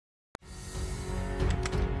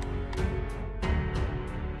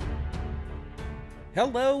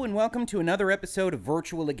Hello and welcome to another episode of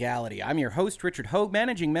Virtual Legality. I'm your host, Richard Hoeg,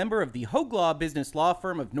 managing member of the Hoeg Law business law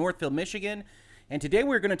firm of Northville, Michigan. And today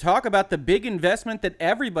we're going to talk about the big investment that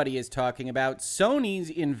everybody is talking about, Sony's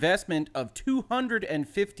investment of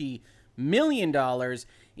 $250 million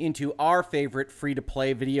into our favorite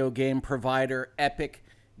free-to-play video game provider, Epic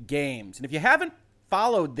Games. And if you haven't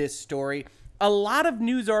followed this story, a lot of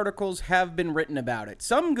news articles have been written about it.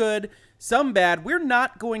 Some good, some bad. We're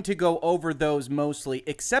not going to go over those mostly,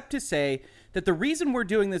 except to say that the reason we're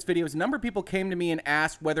doing this video is a number of people came to me and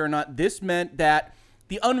asked whether or not this meant that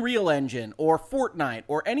the Unreal Engine or Fortnite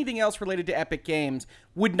or anything else related to Epic Games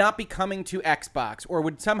would not be coming to Xbox or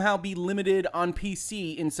would somehow be limited on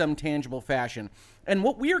PC in some tangible fashion. And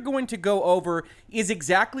what we are going to go over is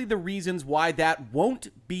exactly the reasons why that won't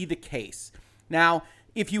be the case. Now,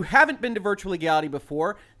 if you haven't been to Virtual Legality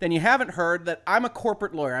before, then you haven't heard that I'm a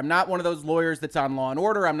corporate lawyer. I'm not one of those lawyers that's on Law &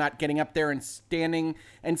 Order. I'm not getting up there and standing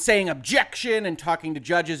and saying objection and talking to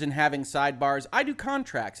judges and having sidebars. I do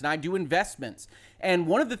contracts and I do investments. And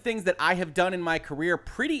one of the things that I have done in my career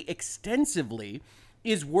pretty extensively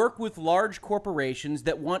is work with large corporations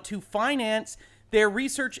that want to finance their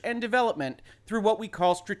research and development through what we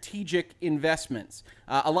call strategic investments.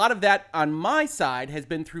 A lot of that on my side has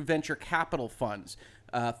been through venture capital funds.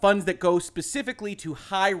 Funds that go specifically to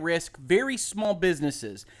high-risk, very small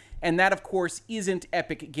businesses. And that, of course, isn't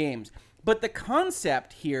Epic Games. But the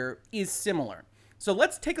concept here is similar. So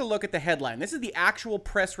let's take a look at the headline. This is the actual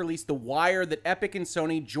press release, The Wire, that Epic and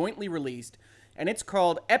Sony jointly released. And it's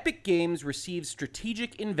called Epic Games Receives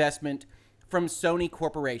Strategic Investment from Sony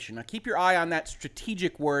Corporation. Now, keep your eye on that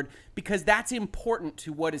strategic word because that's important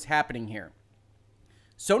to what is happening here.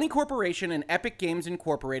 Sony Corporation and Epic Games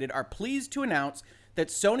Incorporated are pleased to announce that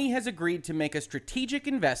Sony has agreed to make a strategic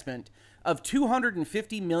investment of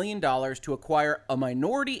 $250 million to acquire a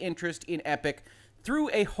minority interest in Epic through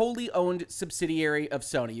a wholly owned subsidiary of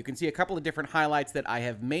Sony. You can see a couple of different highlights that I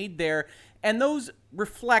have made there, and those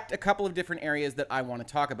reflect a couple of different areas that I want to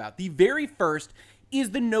talk about. The very first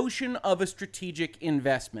is the notion of a strategic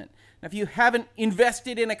investment. Now, if you haven't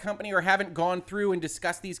invested in a company or haven't gone through and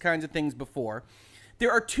discussed these kinds of things before,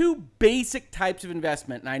 there are two basic types of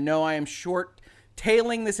investment, and I know I am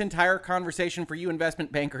short-tailing this entire conversation for you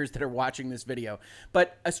investment bankers that are watching this video,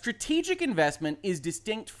 but a strategic investment is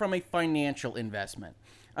distinct from a financial investment.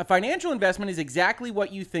 A financial investment is exactly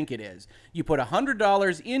what you think it is. You put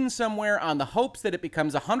 $100 in somewhere on the hopes that it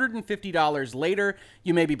becomes $150 later.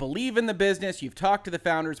 You maybe believe in the business, you've talked to the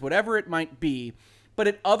founders, whatever it might be, but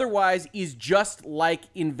it otherwise is just like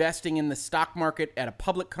investing in the stock market at a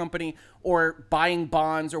public company or buying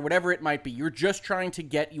bonds or whatever it might be. You're just trying to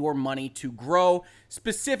get your money to grow,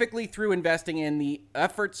 specifically through investing in the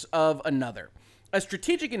efforts of another. A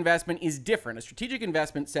strategic investment is different. A strategic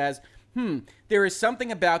investment says, there is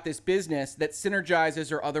something about this business that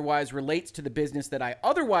synergizes or otherwise relates to the business that I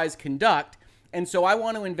otherwise conduct, and so I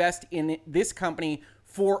want to invest in this company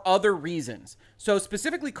for other reasons. So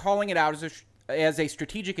specifically calling it out as a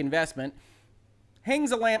strategic investment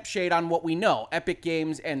hangs a lampshade on what we know. Epic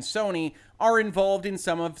Games and Sony are involved in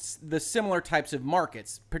some of the similar types of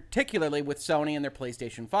markets, particularly with Sony and their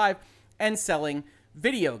PlayStation 5 and selling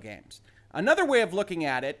video games. Another way of looking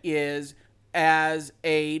at it is as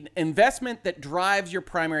an investment that drives your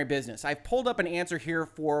primary business. I've pulled up an answer here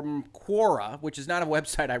from Quora, which is not a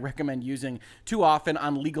website I recommend using too often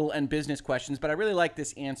on legal and business questions, but I really like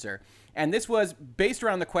this answer. And this was based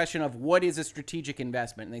around the question of what is a strategic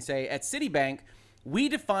investment. And they say, at Citibank, we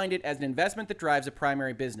defined it as an investment that drives a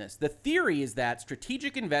primary business. The theory is that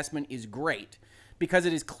strategic investment is great because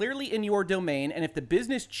it is clearly in your domain, and if the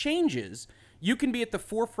business changes, you can be at the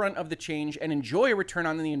forefront of the change and enjoy a return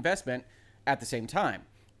on the investment at the same time.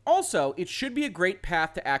 Also, it should be a great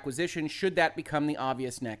path to acquisition should that become the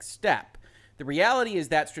obvious next step. The reality is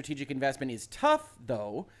that strategic investment is tough,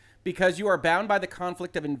 though, because you are bound by the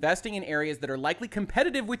conflict of investing in areas that are likely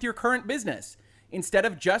competitive with your current business, instead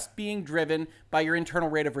of just being driven by your internal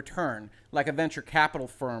rate of return, like a venture capital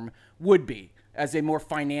firm would be as a more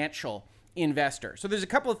financial investor. So there's a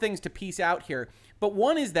couple of things to piece out here, but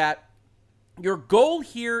one is that your goal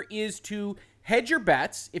here is to hedge your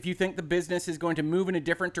bets if you think the business is going to move in a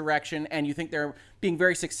different direction and you think they're being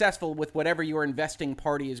very successful with whatever your investing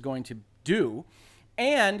party is going to do,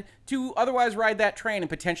 and to otherwise ride that train and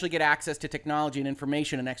potentially get access to technology and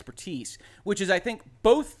information and expertise, which is, I think,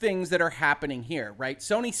 both things that are happening here, right?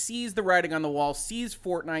 Sony sees the writing on the wall, sees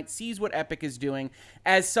Fortnite, sees what Epic is doing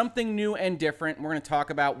as something new and different. And we're going to talk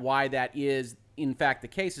about why that is, in fact, the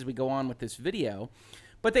case as we go on with this video.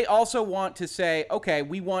 But they also want to say, okay,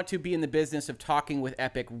 we want to be in the business of talking with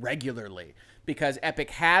Epic regularly because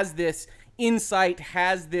Epic has this Insight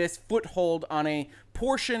has this foothold on a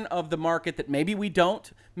portion of the market that maybe we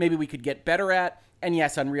don't, maybe we could get better at. And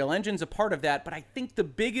yes, Unreal Engine's a part of that, but I think the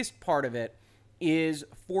biggest part of it is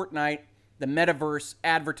Fortnite, the metaverse,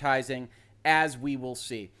 advertising, as we will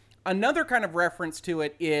see. Another kind of reference to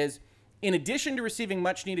it is, in addition to receiving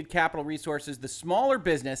much needed capital resources, the smaller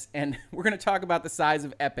business, and we're going to talk about the size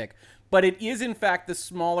of Epic, but it is in fact the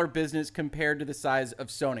smaller business compared to the size of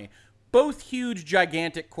Sony. Both huge,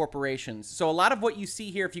 gigantic corporations. So a lot of what you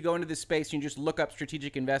see here, if you go into this space and you just look up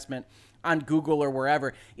strategic investment on Google or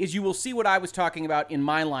wherever, is you will see what I was talking about in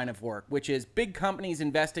my line of work, which is big companies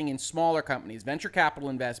investing in smaller companies, venture capital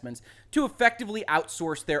investments, to effectively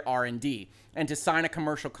outsource their R&D and to sign a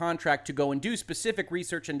commercial contract to go and do specific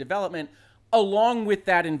research and development along with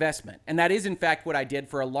that investment. And that is, in fact, what I did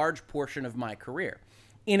for a large portion of my career.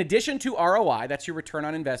 In addition to ROI, that's your return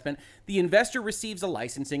on investment, the investor receives a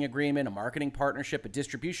licensing agreement, a marketing partnership, a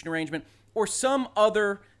distribution arrangement, or some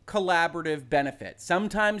other collaborative benefit.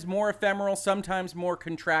 Sometimes more ephemeral, sometimes more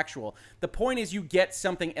contractual. The point is you get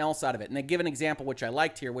something else out of it. And they give an example, which I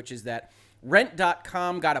liked here, which is that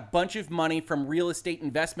Rent.com got a bunch of money from real estate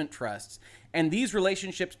investment trusts. And these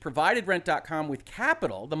relationships provided Rent.com with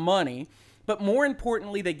capital, the money, but more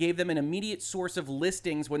importantly, they gave them an immediate source of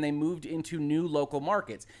listings when they moved into new local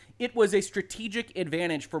markets. It was a strategic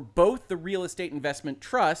advantage for both the real estate investment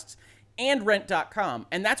trusts and Rent.com.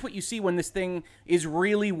 And that's what you see when this thing is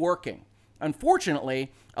really working.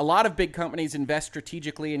 Unfortunately, a lot of big companies invest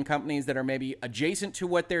strategically in companies that are maybe adjacent to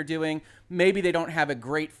what they're doing. Maybe they don't have a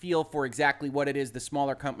great feel for exactly what it is the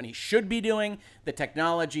smaller company should be doing. The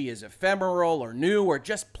technology is ephemeral or new or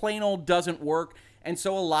just plain old doesn't work. And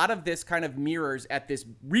so a lot of this kind of mirrors at this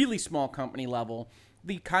really small company level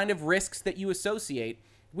the kind of risks that you associate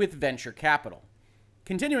with venture capital.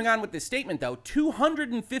 Continuing on with this statement, though,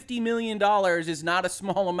 $250 million is not a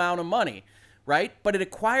small amount of money, right? But it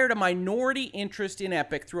acquired a minority interest in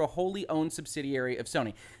Epic through a wholly owned subsidiary of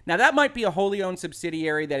Sony. Now, that might be a wholly owned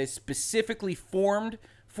subsidiary that is specifically formed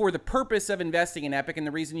for the purpose of investing in Epic, and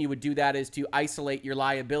the reason you would do that is to isolate your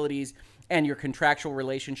liabilities and your contractual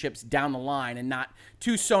relationships down the line and not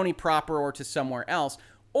to Sony proper or to somewhere else.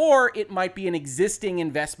 Or it might be an existing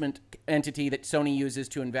investment entity that Sony uses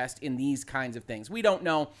to invest in these kinds of things. We don't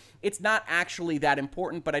know. It's not actually that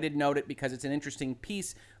important, but I did note it because it's an interesting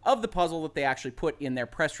piece of the puzzle that they actually put in their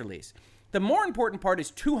press release. The more important part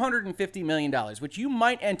is $250 million, which you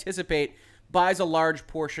might anticipate buys a large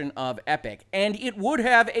portion of Epic, and it would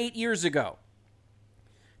have 8 years ago.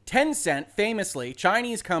 Tencent, famously,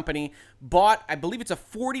 Chinese company, bought, I believe it's a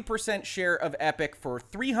 40% share of Epic for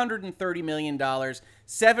 $330 million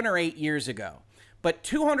 7 or 8 years ago. But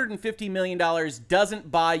 $250 million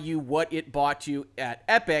doesn't buy you what it bought you at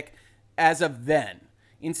Epic as of then.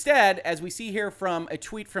 Instead, as we see here from a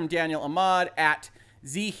tweet from Daniel Ahmad at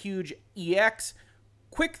ZHugeEX,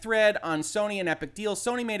 quick thread on Sony and Epic deal.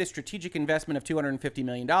 Sony made a strategic investment of $250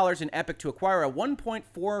 million in Epic to acquire a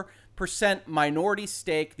 1.4% minority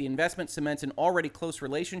stake. The investment cements an already close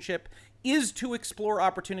relationship, is to explore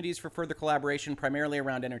opportunities for further collaboration, primarily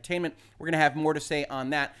around entertainment. We're going to have more to say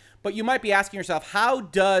on that. But you might be asking yourself, how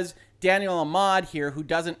does Daniel Ahmad here, who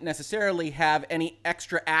doesn't necessarily have any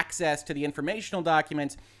extra access to the informational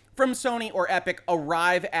documents from Sony or Epic,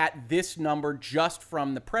 arrive at this number just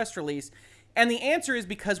from the press release? And the answer is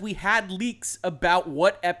because we had leaks about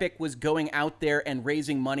what Epic was going out there and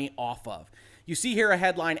raising money off of. You see here a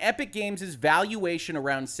headline, Epic Games' valuation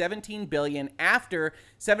around $17 billion after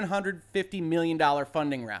 $750 million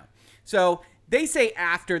funding round. So they say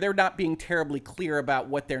after, they're not being terribly clear about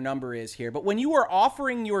what their number is here. But when you are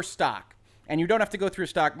offering your stock, and you don't have to go through a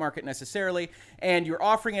stock market necessarily, and you're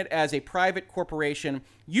offering it as a private corporation,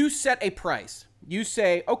 you set a price. You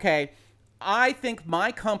say, okay, I think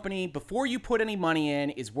my company, before you put any money in,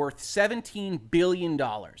 is worth $17 billion.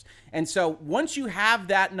 And so once you have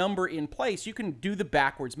that number in place, you can do the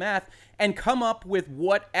backwards math and come up with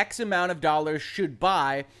what X amount of dollars should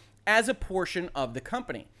buy as a portion of the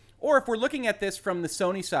company. Or if we're looking at this from the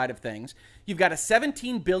Sony side of things, you've got a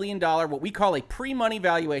 $17 billion, what we call a pre-money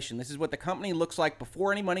valuation. This is what the company looks like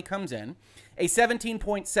before any money comes in. A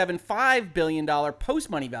 $17.75 billion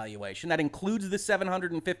post-money valuation. That includes the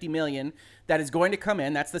 $750 million that is going to come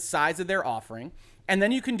in. That's the size of their offering. And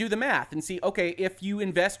then you can do the math and see, okay, if you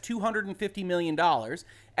invest $250 million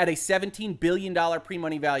at a $17 billion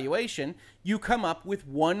pre-money valuation, you come up with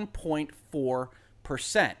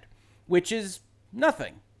 1.4%, which is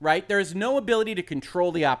nothing. right? There's no ability to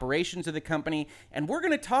control the operations of the company, and we're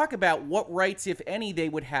going to talk about what rights, if any, they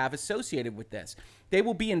would have associated with this. They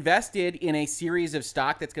will be invested in a series of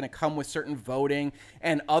stock that's going to come with certain voting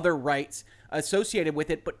and other rights associated with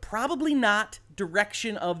it, but probably not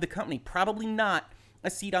direction of the company, probably not a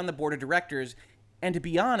seat on the board of directors. And to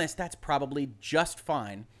be honest, that's probably just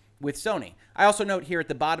fine with Sony. I also note here at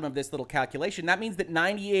the bottom of this little calculation, that means that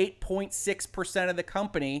 98.6% of the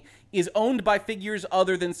company is owned by figures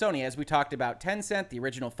other than Sony. As we talked about, Tencent, the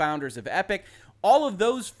original founders of Epic, all of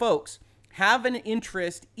those folks have an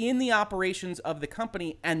interest in the operations of the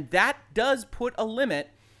company, and that does put a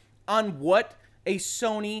limit on what a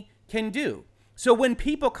Sony can do. So when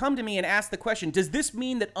people come to me and ask the question, does this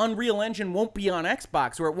mean that Unreal Engine won't be on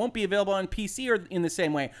Xbox, or it won't be available on PC or in the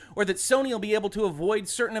same way, or that Sony will be able to avoid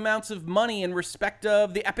certain amounts of money in respect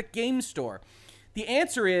of the Epic Games Store? The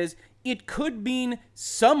answer is it could mean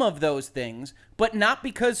some of those things, but not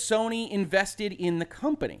because Sony invested in the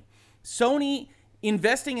company. Sony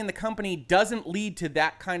investing in the company doesn't lead to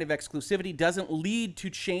that kind of exclusivity, doesn't lead to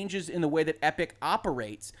changes in the way that Epic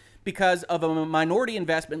operates because of a minority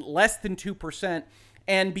investment, less than 2%,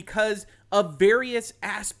 and because of various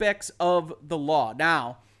aspects of the law.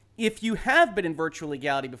 Now, if you have been in virtual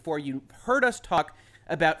legality before, you've heard us talk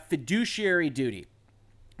about fiduciary duty,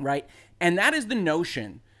 right? And that is the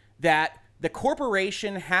notion that the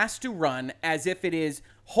corporation has to run as if it is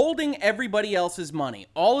holding everybody else's money,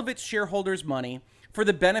 all of its shareholders' money, for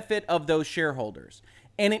the benefit of those shareholders.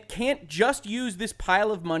 And it can't just use this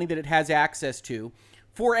pile of money that it has access to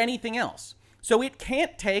for anything else. So it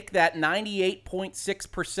can't take that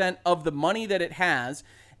 98.6% of the money that it has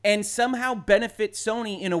and somehow benefit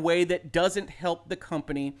Sony in a way that doesn't help the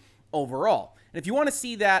company overall. And if you want to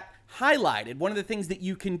see that highlighted, one of the things that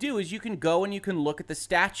you can do is you can go and you can look at the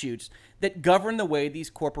statutes that govern the way these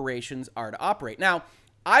corporations are to operate. Now,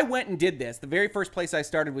 I went and did this. The very first place I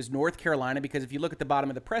started was North Carolina, because if you look at the bottom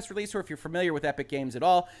of the press release, or if you're familiar with Epic Games at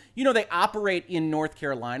all, you know they operate in North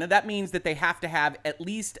Carolina. That means that they have to have at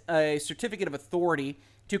least a certificate of authority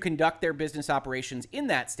to conduct their business operations in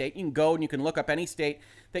that state. You can go and you can look up any state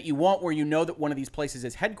that you want where you know that one of these places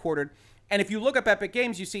is headquartered. And if you look up Epic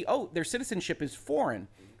Games, you see, oh, their citizenship is foreign.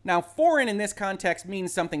 Now, foreign in this context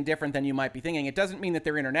means something different than you might be thinking. It doesn't mean that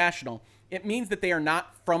they're international. It means that they are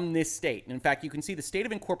not from this state. And in fact, you can see the state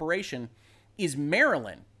of incorporation is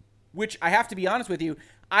Maryland, which I have to be honest with you,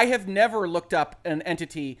 I have never looked up an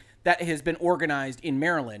entity that has been organized in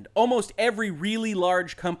Maryland. Almost every really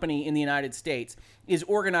large company in the United States is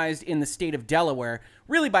organized in the state of Delaware,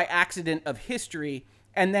 really by accident of history.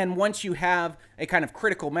 And then once you have a kind of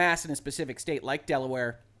critical mass in a specific state like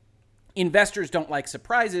Delaware, investors don't like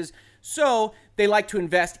surprises, so they like to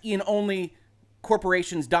invest in only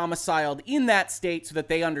corporations domiciled in that state so that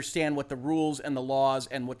they understand what the rules and the laws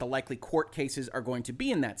and what the likely court cases are going to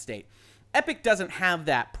be in that state. Epic doesn't have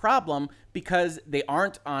that problem because they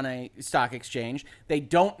aren't on a stock exchange. They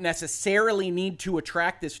don't necessarily need to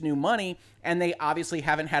attract this new money, and they obviously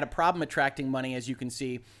haven't had a problem attracting money, as you can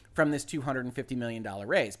see from this $250 million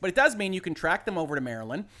raise. But it does mean you can track them over to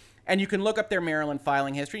Maryland, and you can look up their Maryland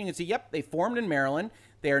filing history. You can see, yep, they formed in Maryland.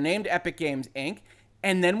 They are named Epic Games, Inc.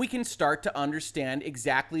 And then we can start to understand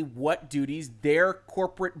exactly what duties their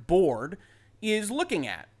corporate board is looking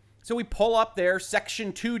at. So we pull up their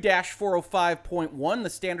Section 2-405.1, the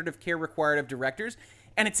standard of care required of directors.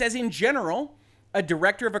 And it says, in general, a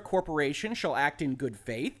director of a corporation shall act in good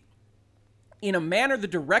faith, in a manner the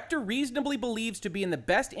director reasonably believes to be in the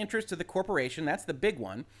best interest of the corporation. That's the big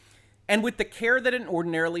one. And with the care that an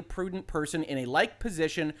ordinarily prudent person in a like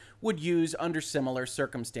position would use under similar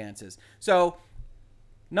circumstances. So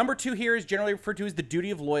number 2 here is generally referred to as the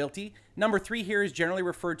duty of loyalty. Number 3 here is generally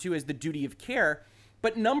referred to as the duty of care.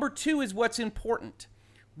 But number 2 is what's important.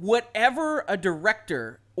 Whatever a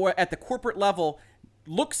director or at the corporate level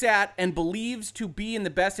looks at and believes to be in the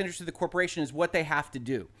best interest of the corporation is what they have to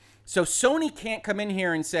do. So Sony can't come in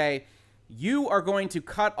here and say, you are going to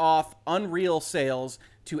cut off Unreal sales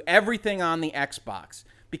to everything on the Xbox,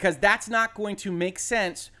 because that's not going to make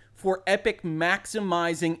sense for Epic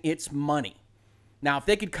maximizing its money. Now, if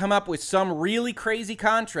they could come up with some really crazy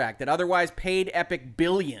contract that otherwise paid Epic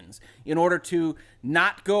billions in order to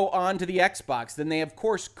not go on to the Xbox, then they of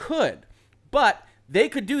course could. But they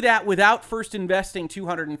could do that without first investing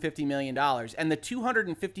 $250 million. And the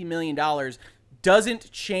 $250 million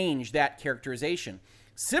doesn't change that characterization.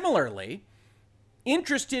 Similarly,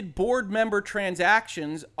 interested board member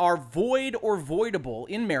transactions are void or voidable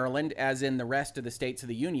in Maryland, as in the rest of the states of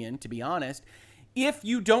the union, to be honest, if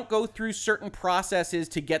you don't go through certain processes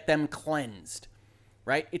to get them cleansed.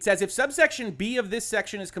 right? It says if subsection B of this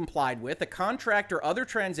section is complied with, a contract or other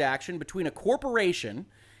transaction between a corporation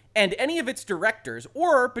and any of its directors,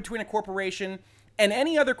 or between a corporation and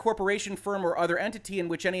any other corporation, firm, or other entity in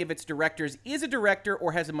which any of its directors is a director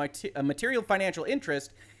or has a material financial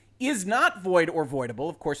interest, is not void or voidable,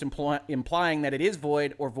 of course implying that it is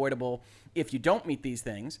void or voidable if you don't meet these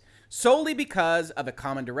things, solely because of a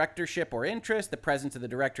common directorship or interest, the presence of the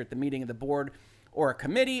director at the meeting of the board or a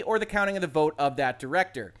committee, or the counting of the vote of that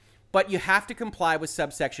director. But you have to comply with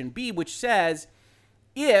subsection B, which says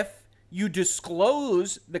if you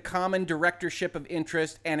disclose the common directorship of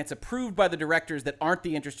interest and it's approved by the directors that aren't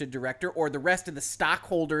the interested director or the rest of the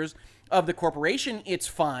stockholders of the corporation, it's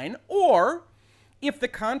fine. Or if the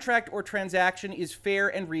contract or transaction is fair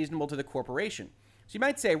and reasonable to the corporation. So you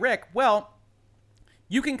might say, Rick, well,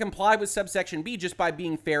 you can comply with subsection B just by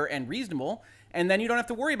being fair and reasonable, and then you don't have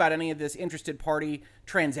to worry about any of this interested party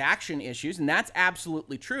transaction issues, and that's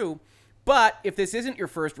absolutely true. But if this isn't your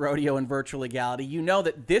first rodeo in virtual legality, you know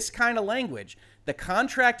that this kind of language, the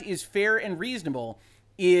contract is fair and reasonable,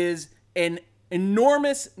 is an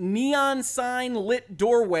enormous neon sign lit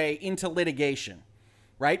doorway into litigation,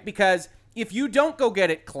 right? Because if you don't go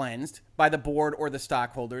get it cleansed by the board or the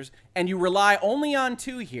stockholders, and you rely only on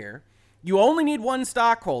two here, you only need one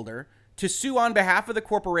stockholder to sue on behalf of the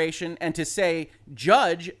corporation and to say,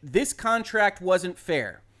 Judge, this contract wasn't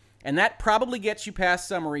fair. And that probably gets you past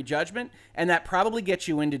summary judgment, and that probably gets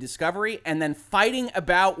you into discovery, and then fighting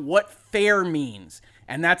about what fair means.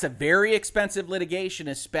 And that's a very expensive litigation,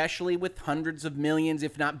 especially with hundreds of millions,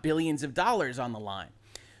 if not billions of dollars on the line.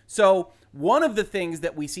 So one of the things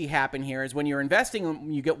that we see happen here is when you're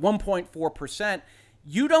investing, you get 1.4%,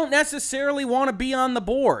 you don't necessarily want to be on the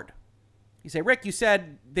board. You say, Rick, you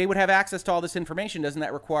said they would have access to all this information. Doesn't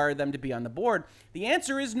that require them to be on the board? The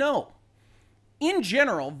answer is no. In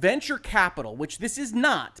general, venture capital, which this is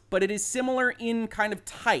not, but it is similar in kind of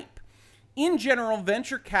type. In general,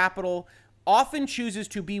 venture capital often chooses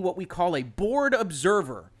to be what we call a board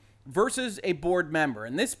observer versus a board member.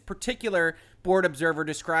 And this particular board observer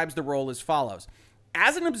describes the role as follows.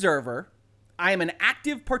 As an observer, I am an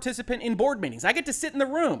active participant in board meetings. I get to sit in the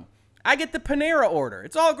room. I get the Panera order.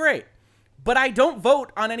 It's all great. But I don't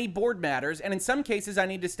vote on any board matters, and in some cases I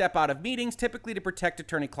need to step out of meetings, typically to protect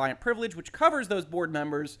attorney-client privilege, which covers those board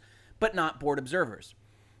members, but not board observers.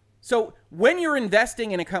 So when you're investing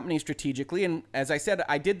in a company strategically, and as I said,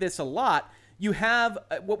 I did this a lot, you have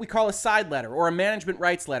what we call a side letter or a management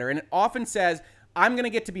rights letter, and it often says, I'm going to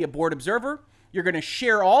get to be a board observer. You're going to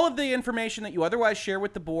share all of the information that you otherwise share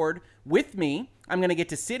with the board with me. I'm going to get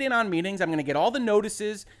to sit in on meetings. I'm going to get all the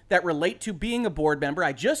notices that relate to being a board member.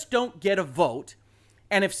 I just don't get a vote.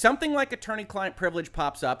 And if something like attorney-client privilege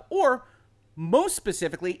pops up, or most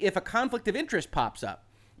specifically, if a conflict of interest pops up,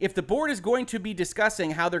 if the board is going to be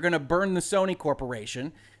discussing how they're going to burn the Sony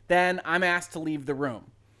Corporation, then I'm asked to leave the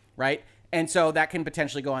room, right? And so that can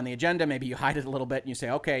potentially go on the agenda. Maybe you hide it a little bit and you say,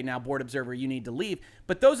 okay, now board observer, you need to leave.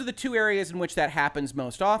 But those are the two areas in which that happens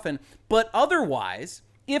most often. But otherwise,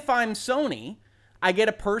 if I'm Sony, I get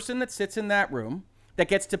a person that sits in that room that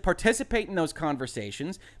gets to participate in those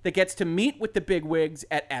conversations, that gets to meet with the bigwigs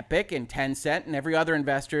at Epic and Tencent and every other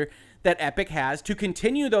investor that Epic has to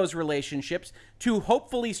continue those relationships, to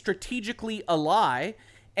hopefully strategically ally,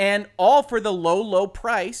 and all for the low, low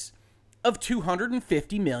price of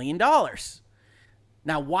 $250 million.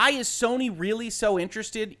 Now, why is Sony really so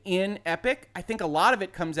interested in Epic? I think a lot of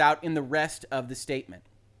it comes out in the rest of the statement.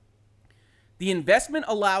 The investment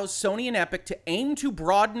allows Sony and Epic to aim to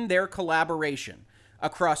broaden their collaboration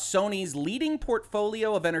across Sony's leading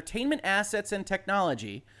portfolio of entertainment assets and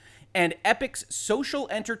technology and Epic's social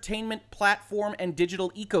entertainment platform and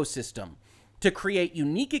digital ecosystem to create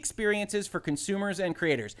unique experiences for consumers and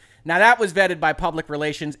creators. Now, that was vetted by public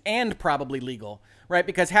relations and probably legal, right?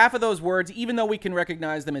 Because half of those words, even though we can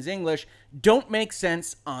recognize them as English, don't make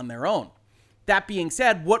sense on their own. That being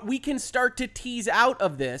said, what we can start to tease out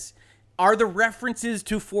of this are the references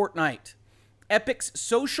to Fortnite. Epic's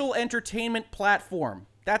social entertainment platform,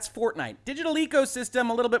 that's Fortnite. Digital ecosystem,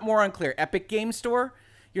 a little bit more unclear. Epic Game Store,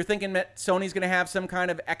 you're thinking that Sony's going to have some kind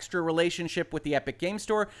of extra relationship with the Epic Game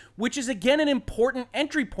Store, which is, again, an important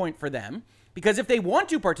entry point for them, because if they want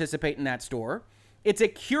to participate in that store, it's a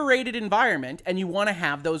curated environment, and you want to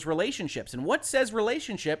have those relationships. And what says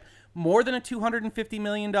relationship more than a $250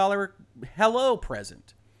 million hello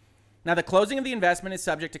present? Now, the closing of the investment is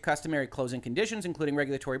subject to customary closing conditions, including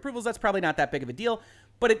regulatory approvals. That's probably not that big of a deal,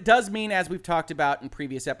 but it does mean, as we've talked about in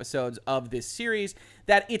previous episodes of this series,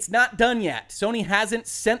 that it's not done yet. Sony hasn't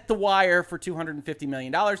sent the wire for $250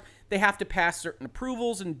 million. They have to pass certain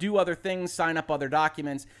approvals and do other things, sign up other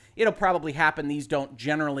documents. It'll probably happen. These don't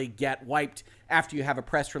generally get wiped after you have a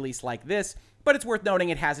press release like this, but it's worth noting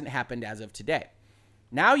it hasn't happened as of today.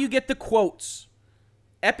 Now you get the quotes.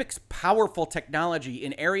 Epic's powerful technology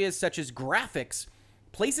in areas such as graphics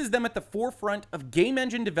places them at the forefront of game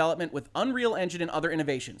engine development with Unreal Engine and other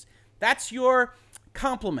innovations. That's your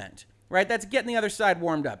compliment, right? That's getting the other side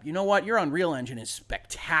warmed up. You know what? Your Unreal Engine is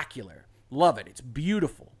spectacular. Love it. It's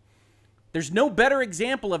beautiful. There's no better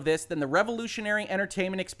example of this than the revolutionary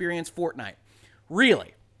entertainment experience Fortnite.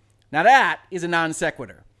 Really. Now that is a non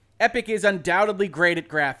sequitur. Epic is undoubtedly great at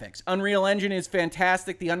graphics. Unreal Engine is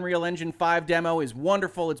fantastic. The Unreal Engine 5 demo is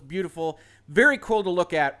wonderful. It's beautiful. Very cool to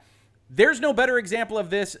look at. There's no better example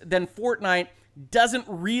of this than Fortnite doesn't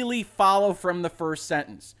really follow from the first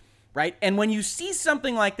sentence, right? And when you see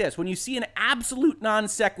something like this, when you see an absolute non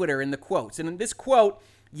sequitur in the quotes, and this quote,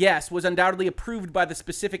 yes, was undoubtedly approved by the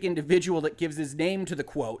specific individual that gives his name to the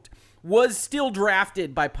quote, was still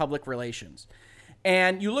drafted by public relations.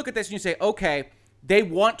 And you look at this and you say, okay, they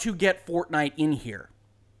want to get Fortnite in here.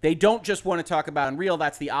 They don't just want to talk about Unreal.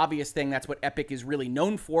 That's the obvious thing. That's what Epic is really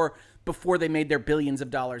known for before they made their billions of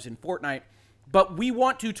dollars in Fortnite. But we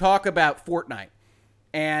want to talk about Fortnite.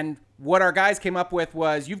 And what our guys came up with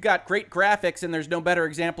was, you've got great graphics and there's no better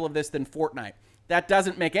example of this than Fortnite. That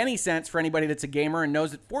doesn't make any sense for anybody that's a gamer and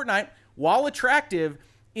knows that Fortnite, while attractive,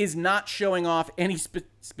 is not showing off any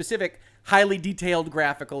specific highly detailed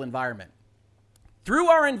graphical environment. Through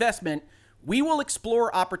our investment, we will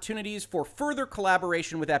explore opportunities for further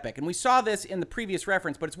collaboration with Epic. And we saw this in the previous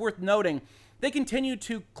reference, but it's worth noting they continue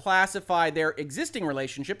to classify their existing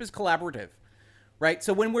relationship as collaborative, right?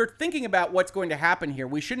 So when we're thinking about what's going to happen here,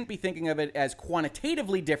 we shouldn't be thinking of it as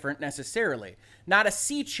quantitatively different necessarily, not a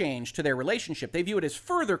sea change to their relationship. They view it as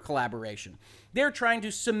further collaboration. They're trying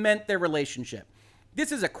to cement their relationship.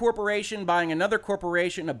 This is a corporation buying another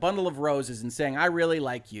corporation a bundle of roses and saying, I really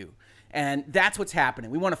like you. And that's what's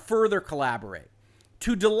happening. We want to further collaborate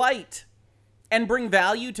to delight and bring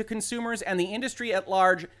value to consumers and the industry at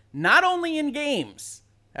large, not only in games,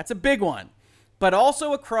 that's a big one, but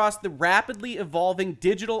also across the rapidly evolving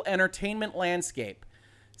digital entertainment landscape,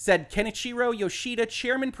 said Kenichiro Yoshida,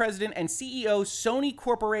 Chairman, President, and CEO, Sony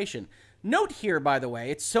Corporation. Note here, by the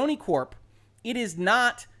way, it's Sony Corp. It is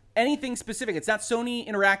not anything specific. It's not Sony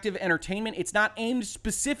Interactive Entertainment. It's not aimed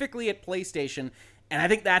specifically at PlayStation. And I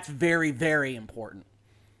think that's very, very important.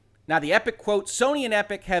 Now, the Epic quote, Sony and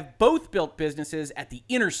Epic have both built businesses at the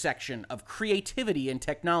intersection of creativity and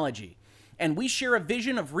technology. And we share a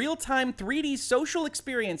vision of real-time 3D social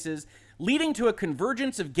experiences leading to a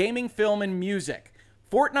convergence of gaming, film, and music.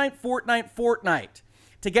 Fortnite, Fortnite, Fortnite.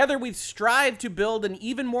 Together, we've strived to build an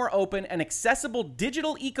even more open and accessible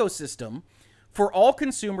digital ecosystem for all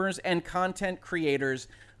consumers and content creators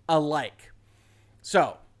alike.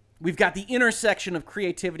 So, we've got the intersection of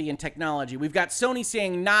creativity and technology. We've got Sony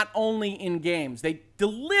saying not only in games. They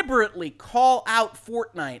deliberately call out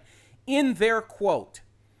Fortnite in their quote.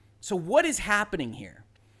 So what is happening here?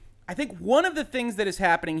 I think one of the things that is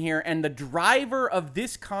happening here and the driver of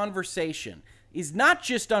this conversation is not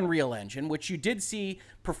just Unreal Engine, which you did see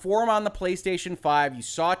perform on the PlayStation 5. You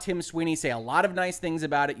saw Tim Sweeney say a lot of nice things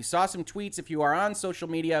about it. You saw some tweets, if you are on social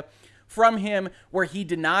media, from him where he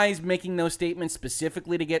denies making those statements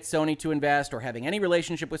specifically to get Sony to invest or having any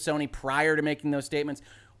relationship with Sony prior to making those statements.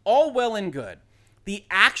 All well and good. The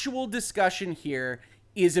actual discussion here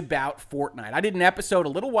is about Fortnite. I did an episode a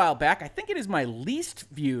little while back. I think it is my least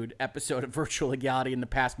viewed episode of Virtual Legality in the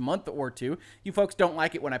past month or two. You folks don't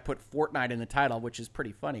like it when I put Fortnite in the title, which is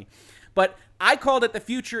pretty funny. But I called it The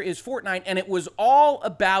Future is Fortnite, and it was all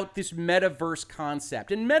about this metaverse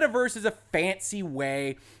concept. And metaverse is a fancy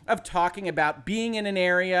way of talking about being in an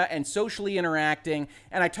area and socially interacting.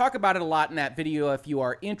 And I talk about it a lot in that video if you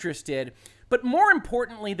are interested. But more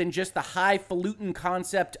importantly than just the highfalutin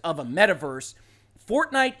concept of a metaverse,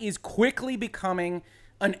 Fortnite is quickly becoming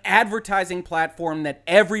an advertising platform that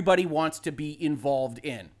everybody wants to be involved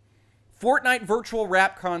in. Fortnite Virtual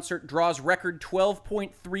Rap Concert draws record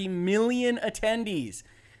 12.3 million attendees.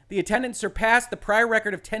 The attendance surpassed the prior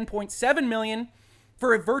record of 10.7 million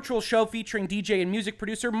for a virtual show featuring DJ and music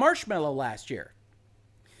producer Marshmello last year.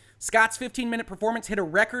 Scott's 15-minute performance hit a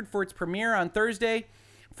record for its premiere on Thursday.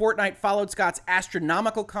 Fortnite followed Scott's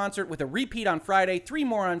astronomical concert with a repeat on Friday, 3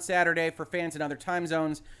 more on Saturday for fans in other time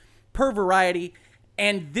zones, per Variety.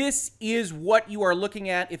 And this is what you are looking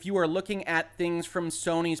at if you are looking at things from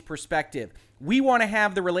Sony's perspective. We want to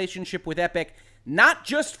have the relationship with Epic, not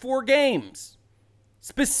just for games,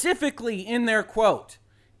 specifically in their quote.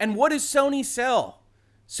 And what does Sony sell?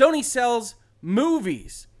 Sony sells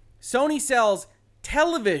movies. Sony sells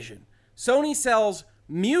television. Sony sells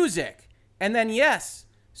music. And then, yes,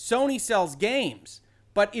 Sony sells games.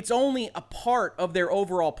 But it's only a part of their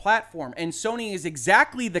overall platform. And Sony is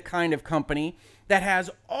exactly the kind of company that has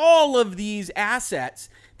all of these assets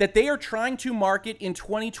that they are trying to market in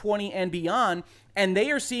 2020 and beyond. And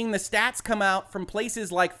they are seeing the stats come out from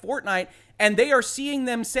places like Fortnite, and they are seeing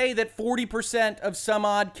them say that 40% of some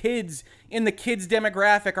odd kids in the kids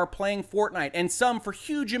demographic are playing Fortnite, and some for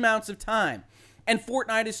huge amounts of time. And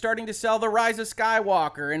Fortnite is starting to sell The Rise of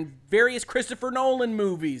Skywalker and various Christopher Nolan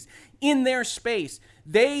movies in their space.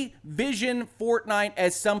 They vision Fortnite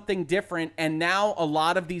as something different, and now a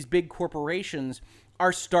lot of these big corporations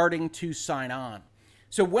are starting to sign on.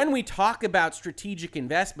 So when we talk about strategic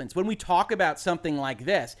investments, when we talk about something like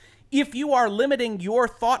this, if you are limiting your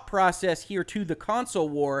thought process here to the console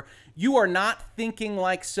war, you are not thinking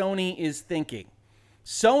like Sony is thinking.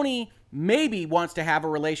 Sony maybe wants to have a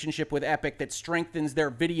relationship with Epic that strengthens their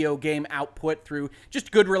video game output through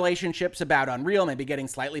just good relationships about Unreal, maybe getting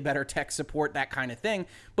slightly better tech support, that kind of thing.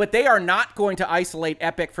 But they are not going to isolate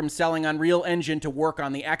Epic from selling Unreal Engine to work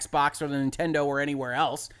on the Xbox or the Nintendo or anywhere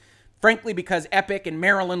else. Frankly, because Epic and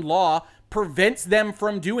Maryland law prevents them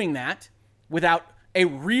from doing that without a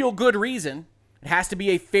real good reason. It has to be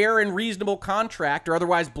a fair and reasonable contract, or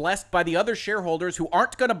otherwise blessed by the other shareholders who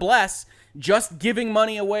aren't going to bless just giving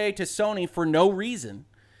money away to Sony for no reason.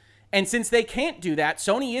 And since they can't do that,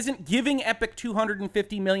 Sony isn't giving Epic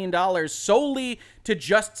 $250 million solely to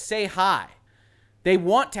just say hi. They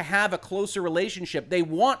want to have a closer relationship. They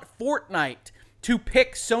want Fortnite to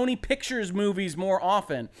pick Sony Pictures movies more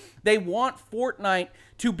often. They want Fortnite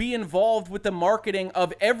to be involved with the marketing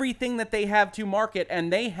of everything that they have to market,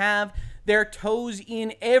 and they have their toes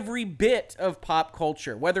in every bit of pop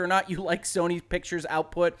culture, whether or not you like Sony Pictures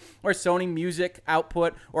output or Sony Music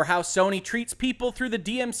output or how Sony treats people through the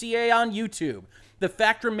DMCA on YouTube. The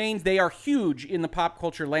fact remains they are huge in the pop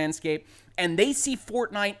culture landscape, and they see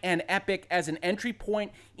Fortnite and Epic as an entry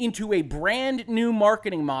point into a brand new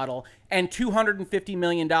marketing model, and $250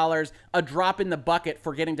 million, a drop in the bucket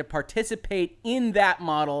for getting to participate in that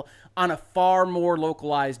model on a far more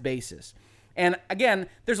localized basis. And again,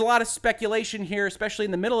 there's a lot of speculation here, especially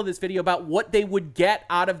in the middle of this video, about what they would get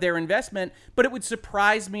out of their investment, but it would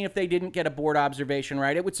surprise me if they didn't get a board observation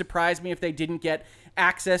right. It would surprise me if they didn't get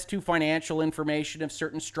access to financial information of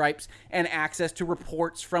certain stripes and access to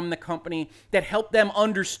reports from the company that help them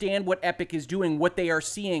understand what Epic is doing, what they are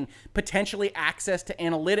seeing, potentially access to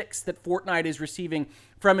analytics that Fortnite is receiving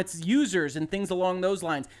from its users and things along those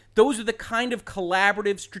lines. Those are the kind of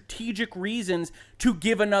collaborative, strategic reasons to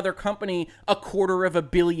give another company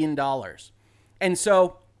 $250 million. And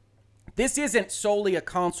so this isn't solely a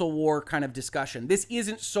console war kind of discussion. This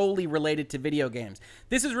isn't solely related to video games.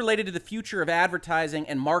 This is related to the future of advertising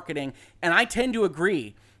and marketing, and I tend to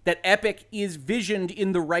agree that Epic is visioned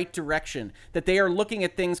in the right direction, that they are looking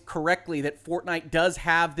at things correctly, that Fortnite does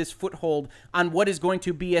have this foothold on what is going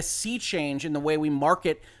to be a sea change in the way we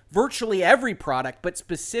market virtually every product, but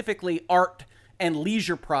specifically art and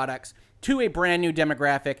leisure products, to a brand new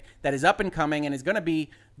demographic that is up and coming and is going to be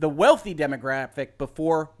the wealthy demographic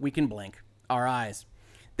before we can blink our eyes.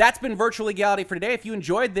 That's been Virtual Legality for today. If you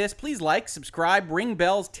enjoyed this, please like, subscribe, ring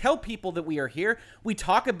bells, tell people that we are here. We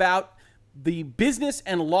talk about the business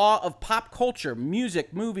and law of pop culture,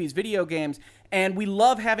 music, movies, video games, and we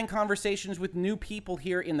love having conversations with new people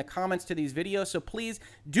here in the comments to these videos, so please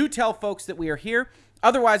do tell folks that we are here.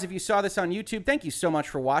 Otherwise, if you saw this on YouTube, thank you so much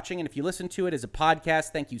for watching, and if you listen to it as a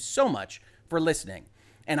podcast, thank you so much for listening.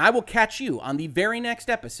 And I will catch you on the very next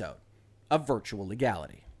episode of Virtual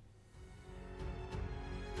Legality.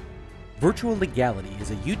 Virtual Legality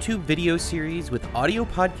is a YouTube video series with audio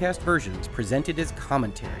podcast versions presented as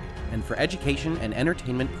commentary and for education and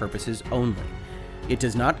entertainment purposes only. It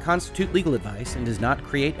does not constitute legal advice and does not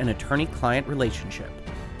create an attorney-client relationship.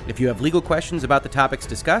 If you have legal questions about the topics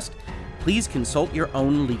discussed, please consult your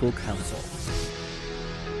own legal counsel.